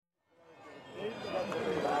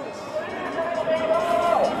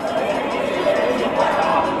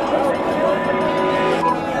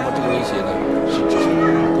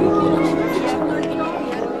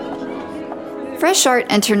Fresh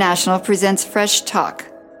Art International presents Fresh Talk,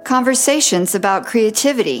 conversations about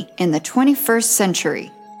creativity in the 21st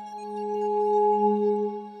century.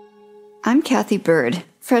 I'm Kathy Bird,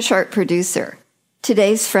 Fresh Art producer.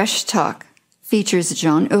 Today's Fresh Talk features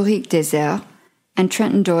Jean-Ulrich Désert and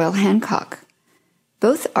Trenton Doyle Hancock.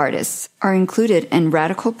 Both artists are included in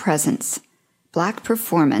Radical Presence, Black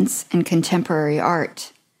Performance and Contemporary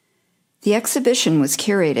Art. The exhibition was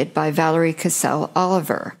curated by Valerie Cassell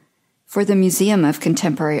Oliver for the Museum of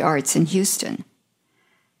Contemporary Arts in Houston.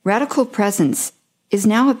 Radical Presence is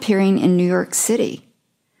now appearing in New York City.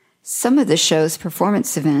 Some of the show's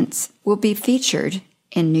performance events will be featured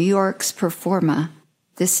in New York's Performa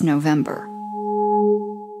this November.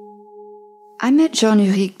 I met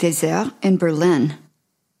Jean-Ulrich Désert in Berlin.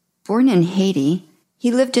 Born in Haiti,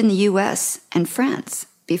 he lived in the U.S. and France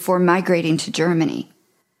before migrating to Germany.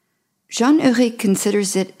 Jean-Ulrich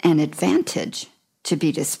considers it an advantage to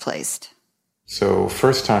be displaced. So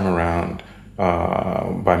first time around,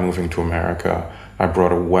 by moving to America, I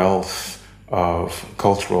brought a wealth of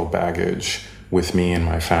cultural baggage with me and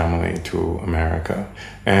my family to America.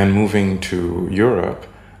 And moving to Europe,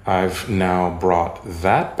 I've now brought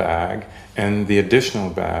that bag and the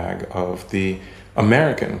additional bag of the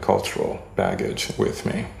American cultural baggage with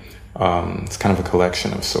me. It's kind of a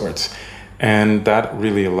collection of sorts. And that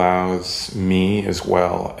really allows me, as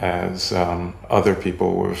well as other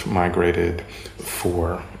people who have migrated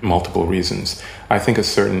for multiple reasons, I think a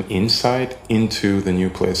certain insight into the new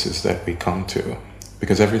places that we come to,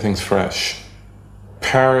 because everything's fresh.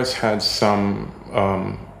 Paris had some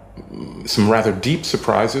rather deep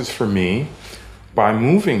surprises for me. By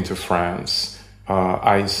moving to France,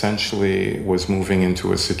 I essentially was moving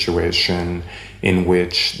into a situation in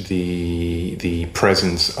which the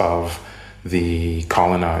presence of the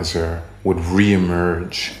colonizer would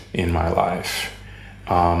reemerge in my life.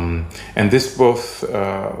 And this both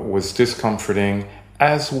was discomforting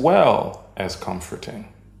as well as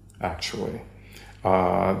comforting, actually.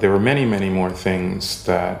 There were many, many more things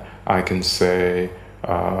that I can say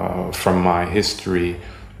from my history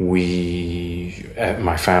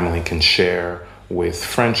my family can share with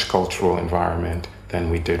French cultural environment than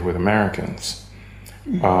we did with Americans.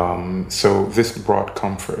 So this brought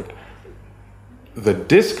comfort. The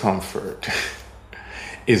discomfort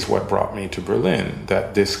is what brought me to Berlin,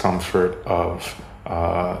 that discomfort of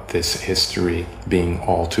this history being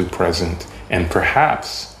all too present and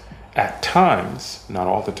perhaps at times, not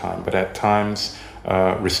all the time, but at times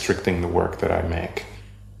restricting the work that I make.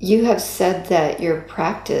 You have said that your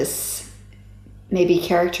practice may be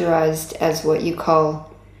characterized as what you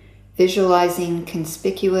call visualizing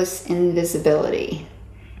conspicuous invisibility.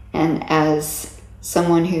 And as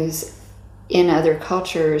someone who's in other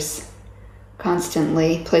cultures,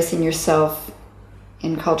 constantly placing yourself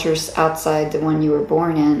in cultures outside the one you were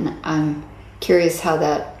born in, I'm curious how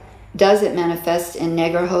that does it manifest in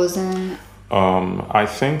Negerhosen? I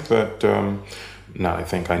think that,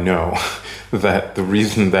 I know that the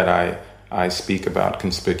reason that I speak about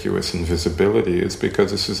conspicuous invisibility is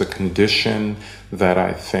because this is a condition that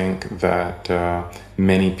I think that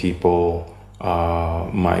many people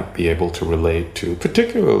might be able to relate to,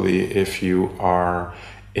 particularly if you are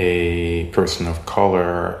a person of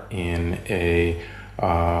color in a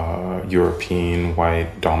European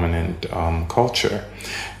white dominant culture.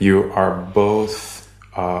 You are both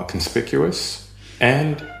conspicuous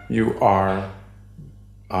and you are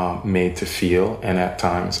made to feel, and at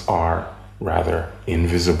times are rather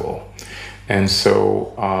invisible. And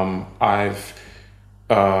so I've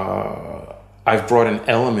brought an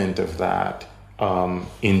element of that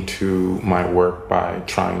into my work by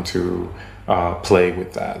trying to play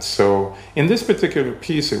with that. So in this particular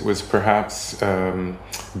piece, it was perhaps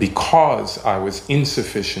because I was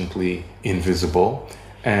insufficiently invisible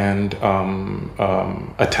and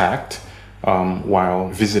attacked while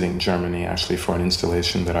visiting Germany, actually, for an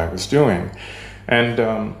installation that I was doing. And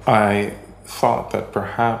I thought that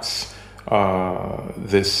perhaps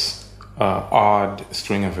this odd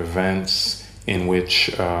string of events in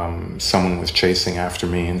which someone was chasing after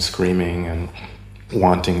me and screaming and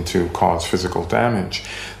wanting to cause physical damage,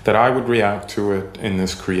 that I would react to it in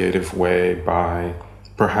this creative way by,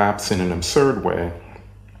 perhaps in an absurd way,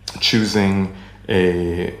 choosing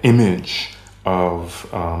a image of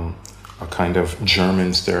a kind of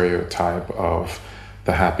German stereotype of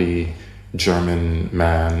the happy German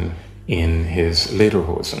man in his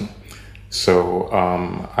lederhosen. So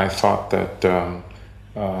I thought that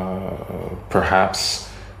perhaps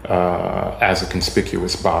as a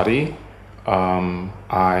conspicuous body,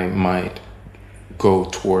 I might go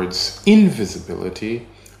towards invisibility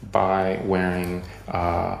by wearing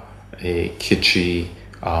a kitschy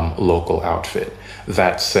local outfit.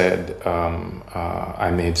 That said,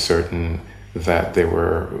 I made certain that there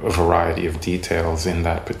were a variety of details in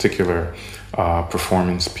that particular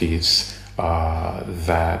performance piece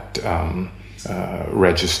that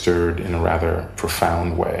registered in a rather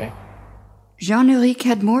profound way. Jean-Euric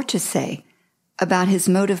had more to say about his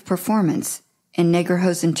mode of performance in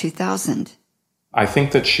Negerhosen 2000. I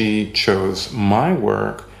think that she chose my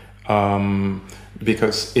work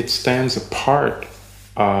because it stands apart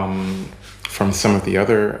from some of the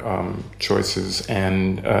other choices,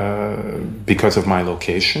 and because of my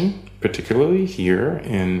location, particularly here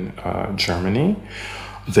in Germany,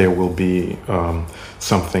 there will be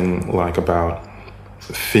something like about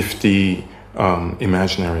 50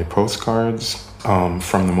 imaginary postcards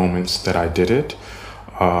from the moments that I did it.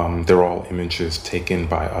 They're all images taken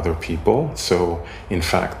by other people. So, in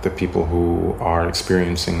fact, the people who are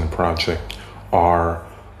experiencing the project are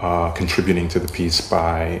contributing to the piece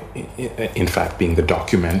by, in fact, being the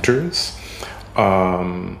documenters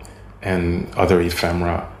and other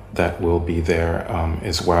ephemera that will be there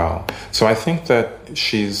as well. So I think that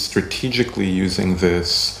she's strategically using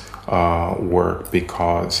this work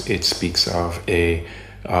because it speaks of a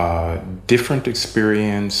different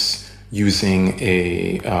experience using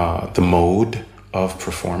the mode of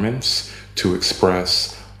performance to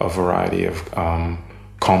express a variety of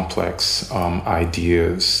complex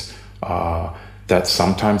ideas that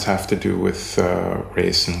sometimes have to do with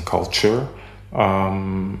race and culture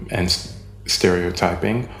and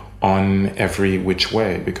stereotyping on every which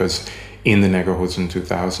way. Because in the Negerhosen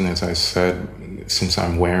 2000, as I said, since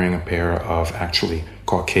I'm wearing a pair of actually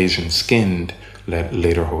Caucasian-skinned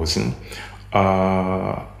lederhosen,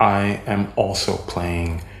 I am also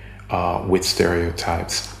playing with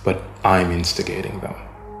stereotypes, but I'm instigating them.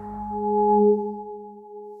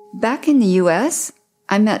 Back in the U.S.,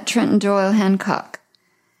 I met Trenton Doyle Hancock.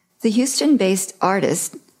 The Houston-based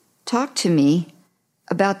artist talked to me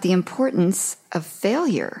about the importance of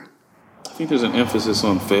failure. I think there's an emphasis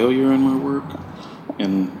on failure in my work,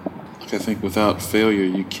 and I think without failure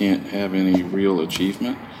you can't have any real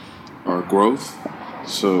achievement or growth.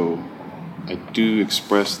 So I do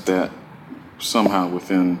express that somehow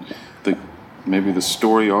within maybe the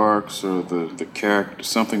story arcs or the character,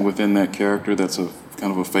 something within that character that's a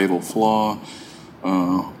kind of a fatal flaw,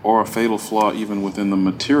 or a fatal flaw even within the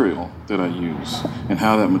material that I use, and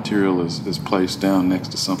how that material is placed down next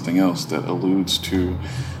to something else that alludes to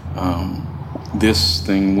this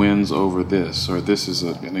thing wins over this, or this is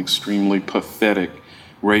an extremely pathetic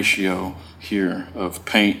ratio here of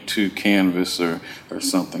paint to canvas or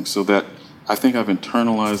something. So that I think I've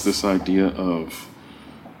internalized this idea of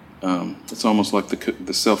it's almost like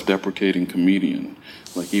the self-deprecating comedian.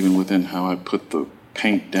 Like even within how I put the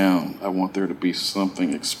paint down, I want there to be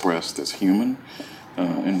something expressed that's human.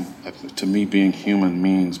 And to me, being human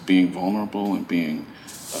means being vulnerable and being,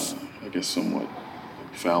 I guess, somewhat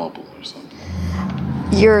fallible or something.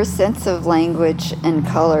 Your sense of language and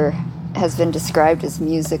color has been described as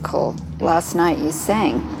musical. Last night you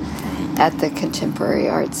sang at the Contemporary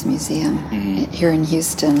Arts Museum here in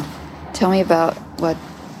Houston. Tell me about what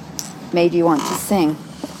made you want to sing.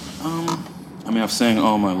 I've sang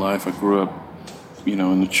all my life. I grew up,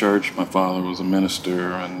 in the church. My father was a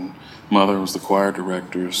minister and mother was the choir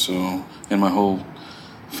director. So, and my whole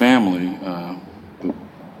family,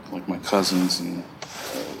 like my cousins and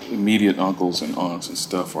immediate uncles and aunts and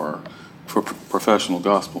stuff, are professional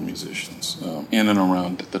gospel musicians in and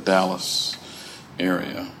around the Dallas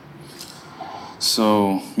area.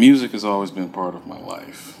 So music has always been part of my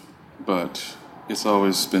life, but it's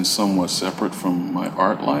always been somewhat separate from my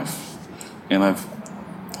art life. And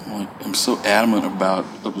I'm so adamant about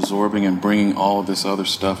absorbing and bringing all of this other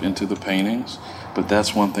stuff into the paintings, but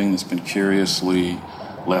that's one thing that's been curiously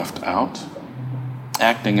left out.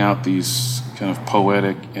 Acting out these kind of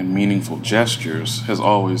poetic and meaningful gestures has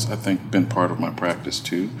always, I think, been part of my practice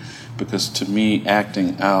too, because to me,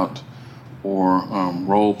 acting out or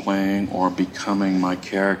role-playing or becoming my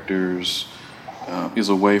characters is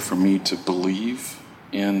a way for me to believe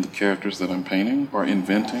in the characters that I'm painting or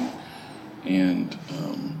inventing. And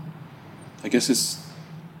I guess it's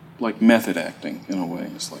like method acting in a way.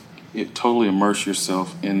 It's like it totally immerse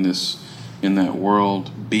yourself in that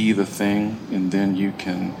world, be the thing, and then you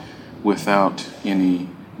can, without any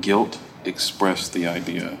guilt, express the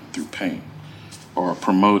idea through paint or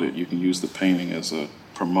promote it. You can use the painting as a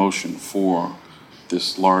promotion for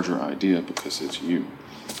this larger idea because it's you.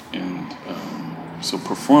 And so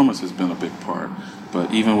performance has been a big part,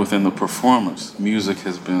 but even within the performance, music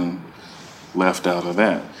has been left out of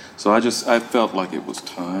that. So I felt like it was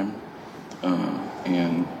time,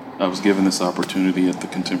 and I was given this opportunity at the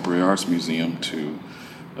Contemporary Arts Museum to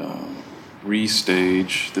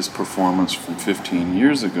restage this performance from 15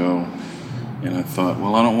 years ago. And I thought,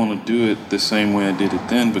 well, I don't want to do it the same way I did it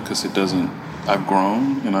then because I've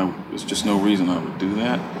grown, and there's just no reason I would do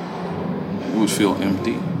that. It would feel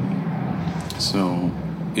empty. So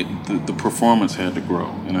the performance had to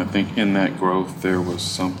grow. And I think in that growth there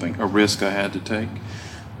was a risk I had to take.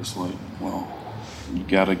 It's like, well, you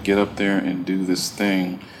got to get up there and do this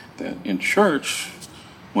thing that in church,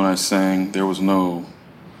 when I sang, there was no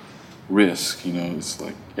risk. It's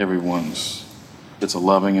like it's a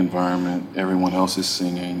loving environment, everyone else is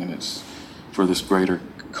singing, and it's for this greater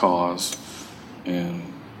cause.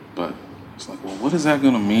 But it's like, well, what is that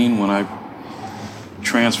going to mean when I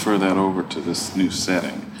transfer that over to this new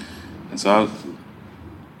setting? And so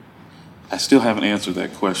I still haven't answered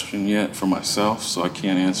that question yet for myself, so I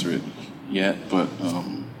can't answer it yet, but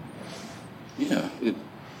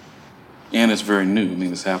and it's very new. I mean,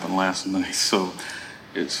 this happened last night, so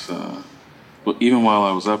it's, but even while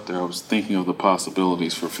I was up there, I was thinking of the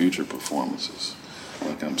possibilities for future performances.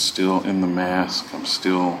 Like, I'm still in the mask, I'm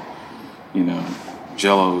still,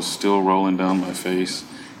 Jell-O is still rolling down my face,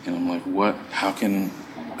 and I'm like, how can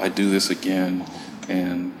I do this again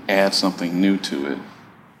and add something new to it?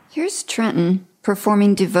 Here's Trenton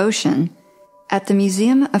performing Devotion at the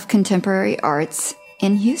Museum of Contemporary Arts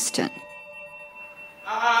in Houston.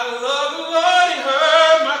 I love the Lord, He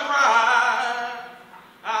heard my cry.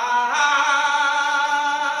 I love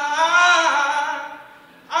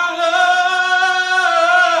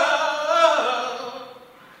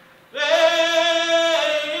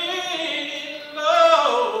laying low.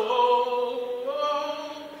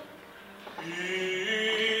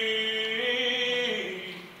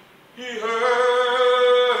 He heard my cry.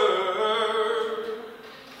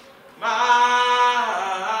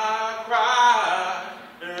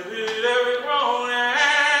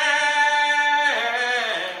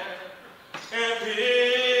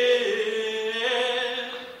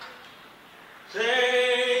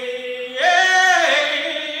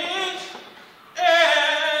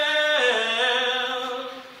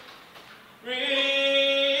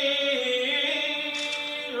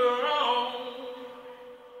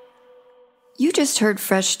 You just heard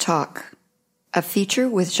Fresh Talk, a feature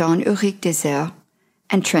with Jean-Ulrich Désert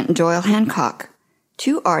and Trenton Doyle Hancock,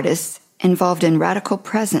 two artists involved in radical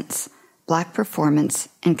presence, Black performance,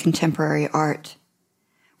 and contemporary art.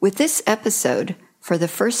 With this episode, for the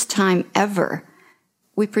first time ever,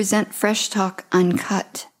 we present Fresh Talk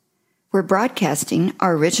Uncut. We're broadcasting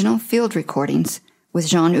our original field recordings with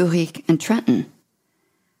Jean-Ulrich and Trenton.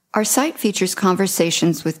 Our site features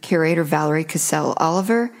conversations with curator Valerie Cassell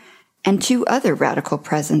Oliver and two other radical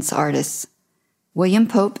presence artists, William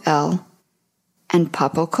Pope L. and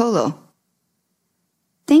Papo Colo.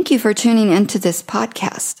 Thank you for tuning into this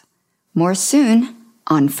podcast. More soon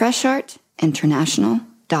on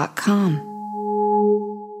FreshArtInternational.com.